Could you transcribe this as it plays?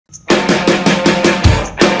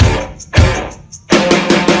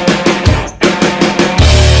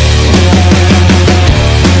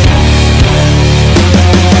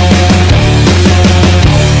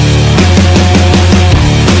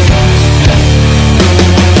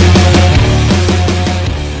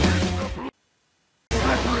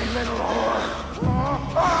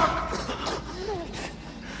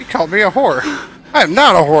me a whore. I am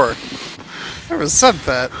not a whore. Never said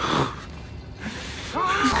that.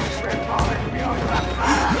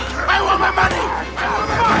 I want my money!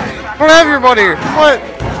 I don't have your money! What?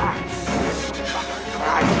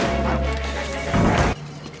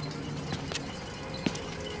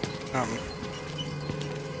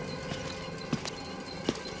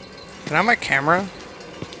 Can I have my camera?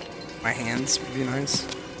 My hands would be nice.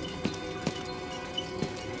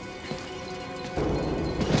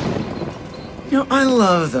 You know, I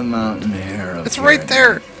love the mountain air. It's right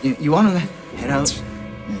there! You want to head out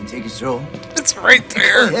and take a stroll? It's right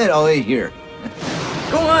there! Go ahead, I'll wait here.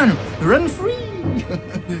 Go on, run free!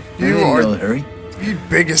 You are hurry. the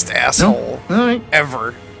biggest asshole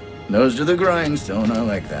ever. Nose to the grindstone, I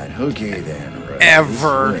like that. Okay then, right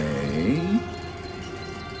Ever. This way.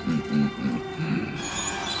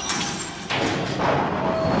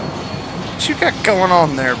 What you got going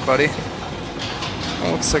on there, buddy?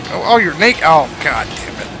 Oh, looks like oh, you're naked. Oh, god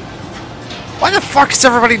damn it! Why the fuck is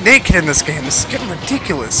everybody naked in this game? This is getting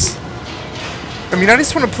ridiculous. I mean, I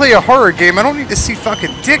just want to play a horror game. I don't need to see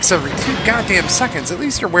fucking dicks every 2 goddamn seconds. At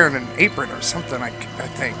least you're wearing an apron or something. I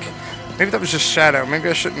think. Maybe that was just shadow. Maybe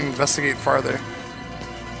I shouldn't investigate farther.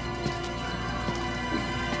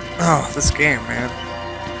 Oh, this game, man.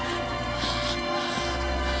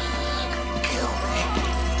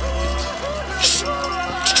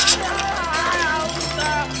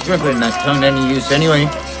 You weren't putting that tongue to any use anyway.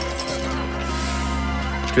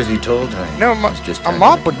 Truth be told, no, a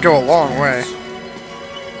mop would go a long way.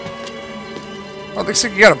 Oh, looks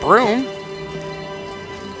like you got a broom.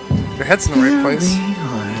 Your head's in the right place.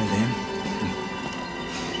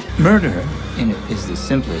 Murder is the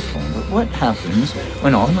simplest form, but what happens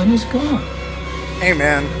when all money's gone? Hey,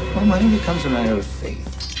 man. Well, money becomes a matter of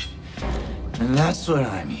faith. And that's what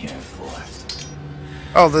I'm here for.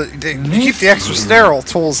 Oh, they keep the extra sterile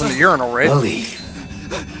tools in the urinal, right? Believe.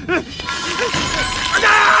 You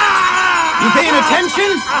paying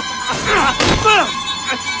attention?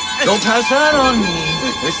 Don't pass that on me.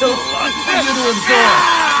 There's still a lot for you to absorb.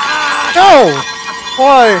 No!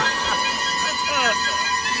 Why?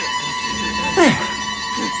 There.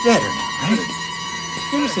 Better now, right?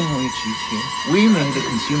 Here's how we cheat here. We made the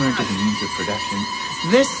consumer into the means of production.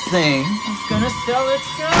 This thing is gonna sell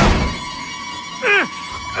itself.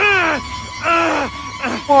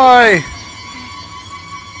 Why?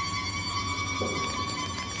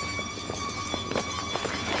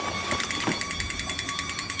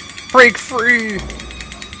 Break free!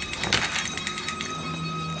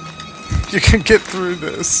 You can get through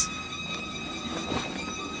this.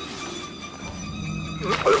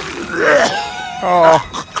 Oh.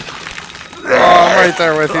 Oh, I'm right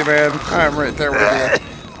there with you, man. I'm right there with you.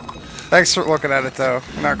 Thanks for looking at it, though.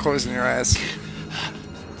 Not closing your eyes.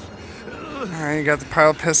 Alright, you got the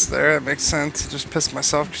pile of piss there. That makes sense. Just pissed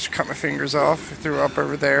myself because you cut my fingers off. I threw up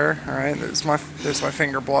over there. Alright, there's my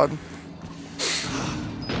finger blood.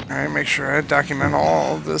 Alright, make sure I document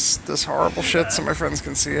all of this horrible shit so my friends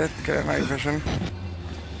can see it. Get night vision.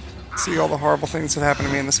 See all the horrible things that happen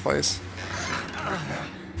to me in this place.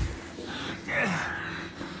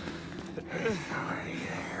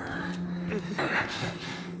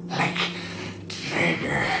 Like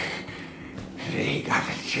Trigger. He got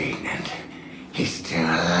the treatment. He's still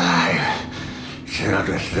alive. Filled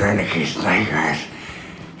with Wernicke's nightmares.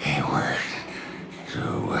 He worked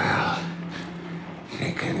too well.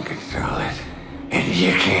 They couldn't control it. And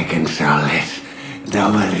you can't control it.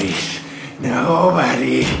 Nobody.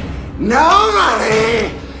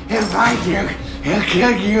 He'll find you. He'll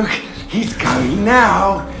kill you. He's coming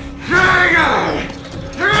now. Trigger!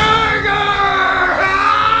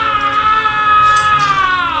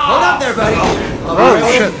 Hold up there, buddy. Oh,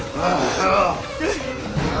 shit.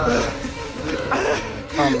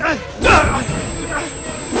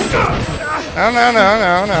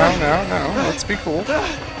 No. Let's be cool.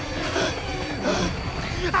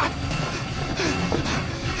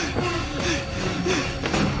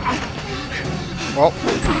 Well,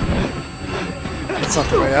 that's not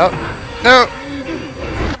the way out. No!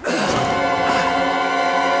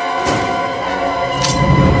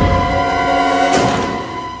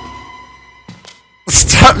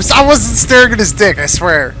 Stop! I wasn't staring at his dick, I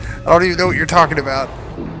swear. I don't even know what you're talking about.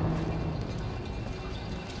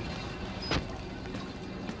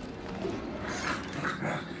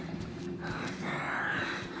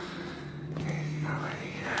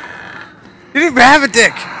 He didn't even have a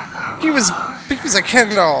dick! He was a Ken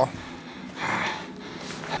doll.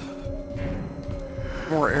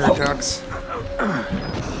 More air ducts.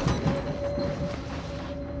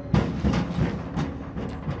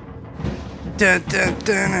 Dun, dun,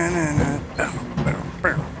 dun, dun, dun, dun.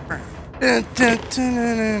 Dun, dun, dun,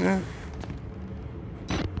 dun, dun, dun.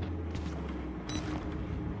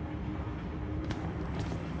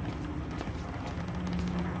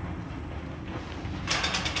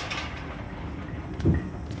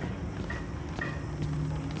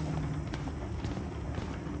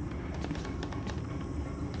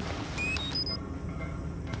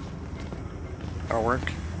 That'll work.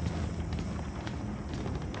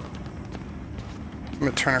 I'm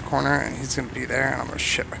gonna turn a corner and he's gonna be there and I'm gonna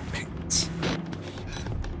shit my pants.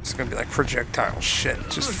 It's gonna be like projectile shit,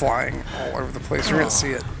 just flying all over the place. You're gonna see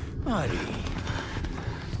it. Buddy.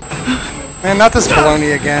 Man, not this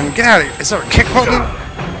baloney again. Get out of here. Is there a kick button?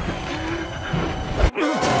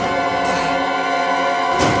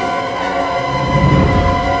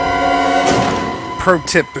 Pro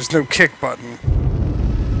tip, there's no kick button.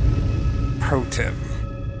 Pro tip.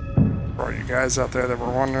 For all you guys out there that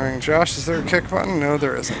were wondering, Josh, is there a kick button? No,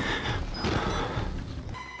 there isn't.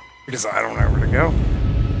 Because I don't know where to go.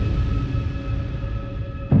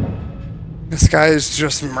 This guy is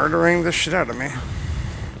just murdering the shit out of me.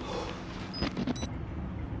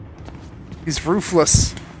 He's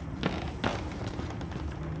ruthless.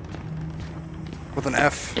 With an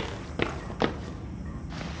F.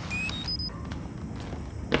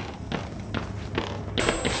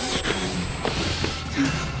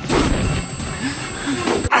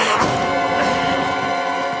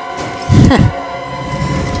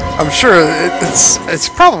 I'm sure it's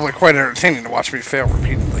probably quite entertaining to watch me fail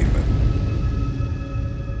repeatedly, but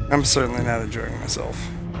I'm certainly not enjoying myself.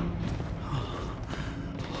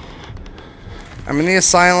 I'm in the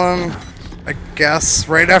asylum, I guess,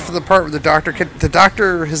 right after the part where the doctor,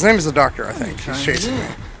 his name is the doctor, I think. He's chasing me.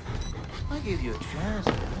 I gave you a chance.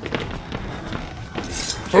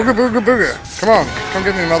 Booga booga booga. Come on, come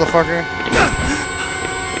get me, motherfucker.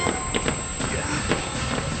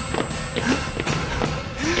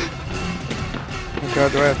 Oh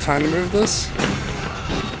god, do I have time to move this?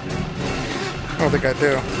 I don't think I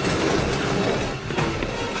do.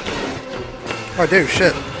 Oh, I do,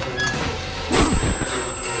 shit.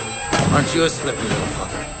 Aren't you a slippery little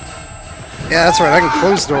fucker? Yeah, that's right, I can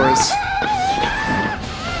close doors.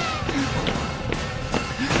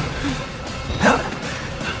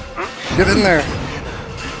 Get in there.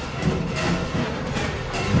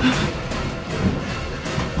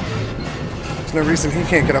 There's no reason he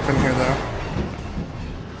can't get up in here, though.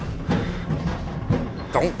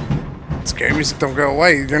 Don't. Scary music don't go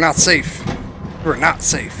away. You're not safe. You're not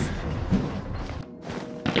safe.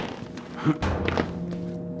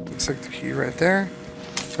 Looks like the key right there.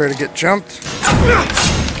 Ready to get jumped.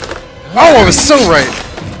 Oh, I was so right.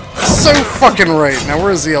 So fucking right. Now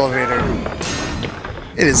where's the elevator?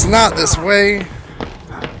 It is not this way.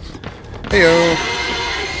 Heyo.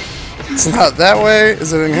 It's not that way.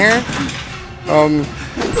 Is it in here?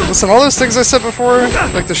 Listen, all those things I said before,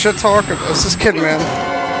 like the shit talk, I was just kidding, man.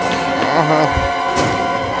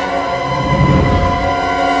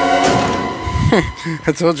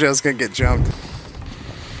 I told you I was gonna get jumped.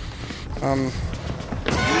 Can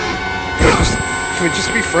we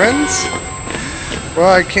just be friends?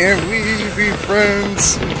 Why can't we be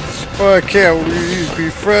friends? Why can't we be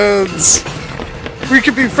friends? We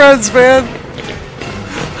can be friends, man!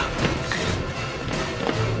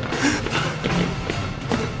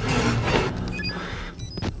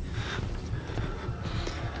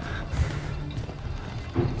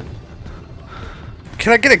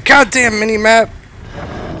 Can I get a goddamn mini-map?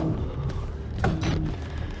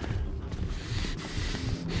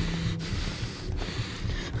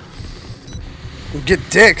 Get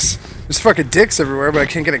dicks. There's fucking dicks everywhere, but I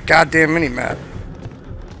can't get a goddamn mini-map.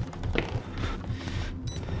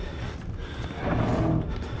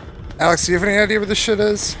 Alex, do you have any idea what this shit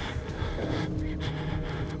is?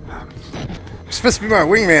 You're supposed to be my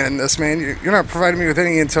wingman in this, man. You're not providing me with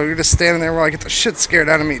any intel. You're just standing there while I get the shit scared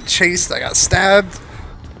out of me. Chased, I got stabbed.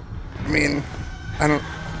 I mean, I don't...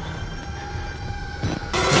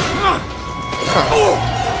 Huh.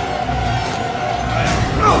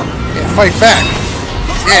 Yeah, fight back.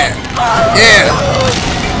 Yeah. Yeah.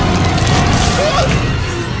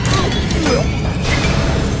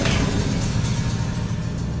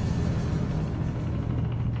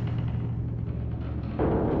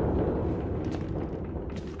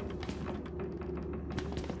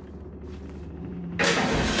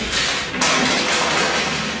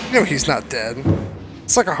 No, he's not dead.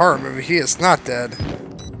 It's like a horror movie. He is not dead.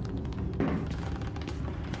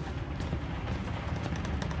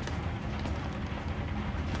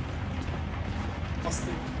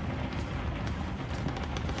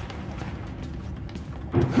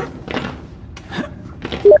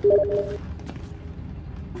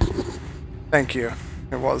 Thank you.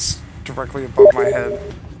 It was directly above my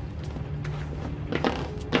head.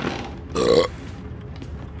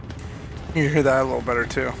 You hear that a little better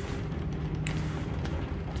too.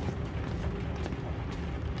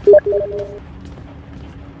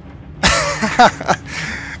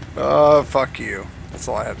 Fuck you. That's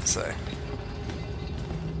all I have to say.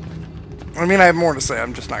 I mean, I have more to say,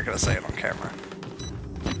 I'm just not gonna say it on camera.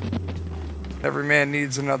 Every man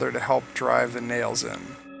needs another to help drive the nails in.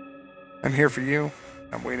 I'm here for you.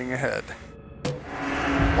 I'm waiting ahead.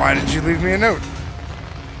 Why did you leave me a note?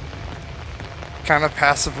 What kind of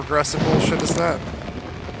passive-aggressive bullshit is that?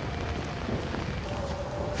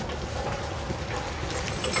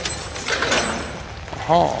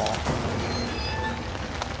 Oh.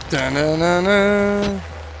 Da-na-na-na.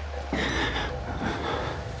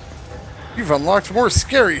 You've unlocked more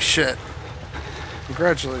scary shit.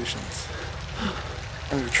 Congratulations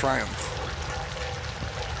on your triumph.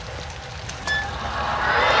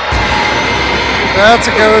 That's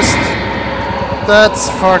a ghost. That's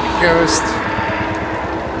a fucking ghost.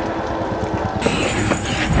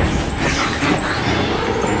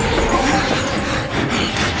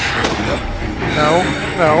 No,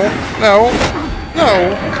 no, no,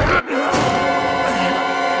 no.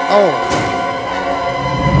 Oh.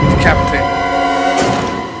 Decapitate.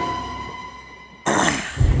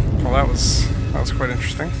 Well, that was quite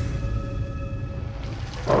interesting.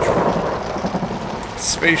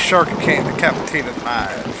 Space Sharkicane decapitated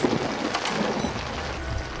live.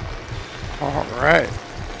 Alright.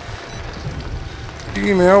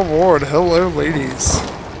 Female ward, hello ladies.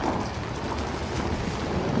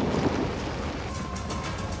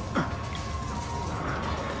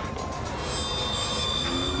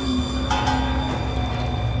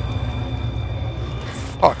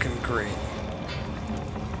 Fucking great.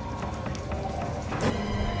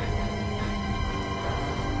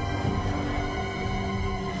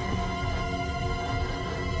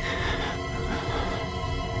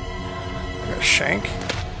 Shank.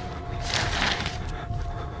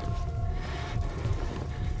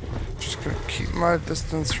 Just gonna keep my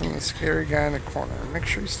distance from the scary guy in the corner. Make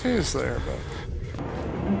sure he stays there, but...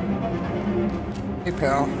 Hey,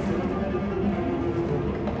 pal.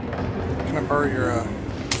 Can I borrow your,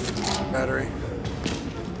 battery?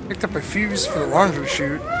 Picked up a fuse for the laundry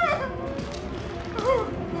chute.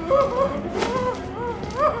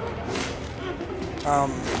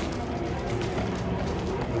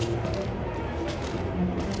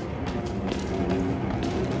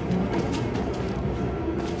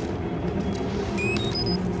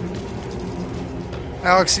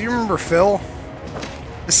 Alex, do you remember Phil?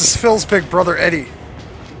 This is Phil's big brother, Eddie.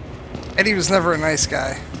 Eddie was never a nice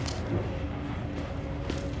guy.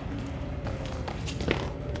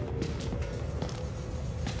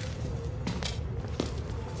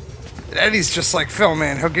 And Eddie's just like Phil,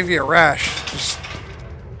 man. He'll give you a rash. Just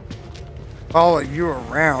follow you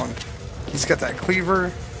around. He's got that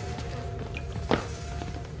cleaver.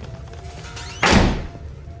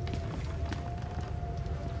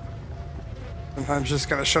 Sometimes just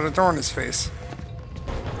gotta shut a door in his face.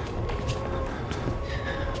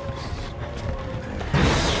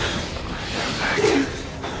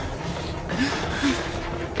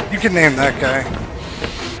 You can name that guy.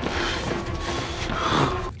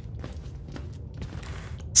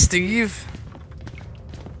 Steve?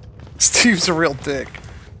 Steve's a real dick.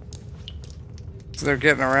 So they're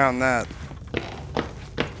getting around that.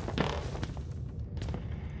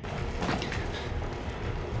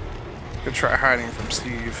 Could try hiding from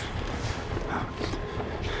Steve.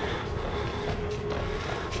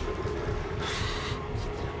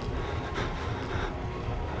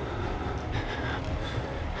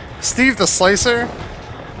 Steve the Slicer?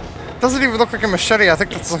 Doesn't even look like a machete, I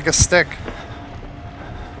think that's like a stick.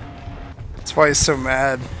 That's why he's so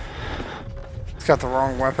mad. He's got the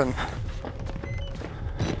wrong weapon.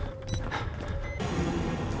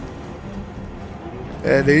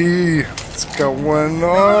 Eddie, what's going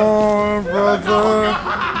on, brother?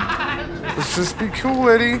 Let's just be cool,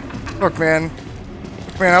 Eddie. Look, man.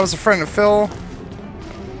 Look, man, I was a friend of Phil.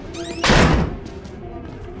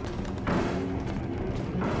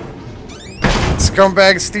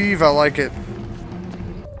 Scumbag Steve, I like it.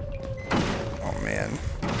 Oh, man.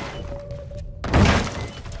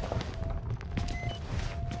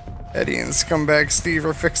 Eddie and Scumbag Steve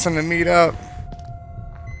are fixing to meet up.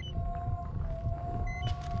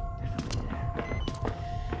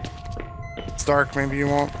 It's dark, maybe you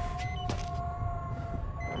won't.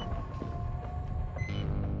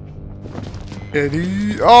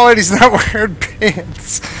 Eddie. Oh, Eddie's not wearing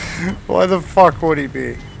pants. Why the fuck would he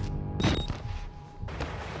be?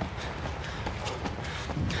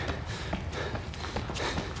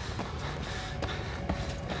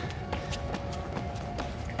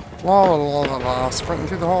 La la la la la, sprinting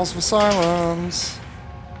through the halls of asylums.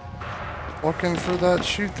 Looking for that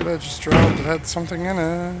chute that I just dropped that had something in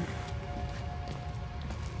it.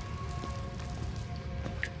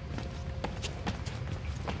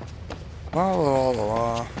 La la la la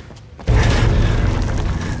la.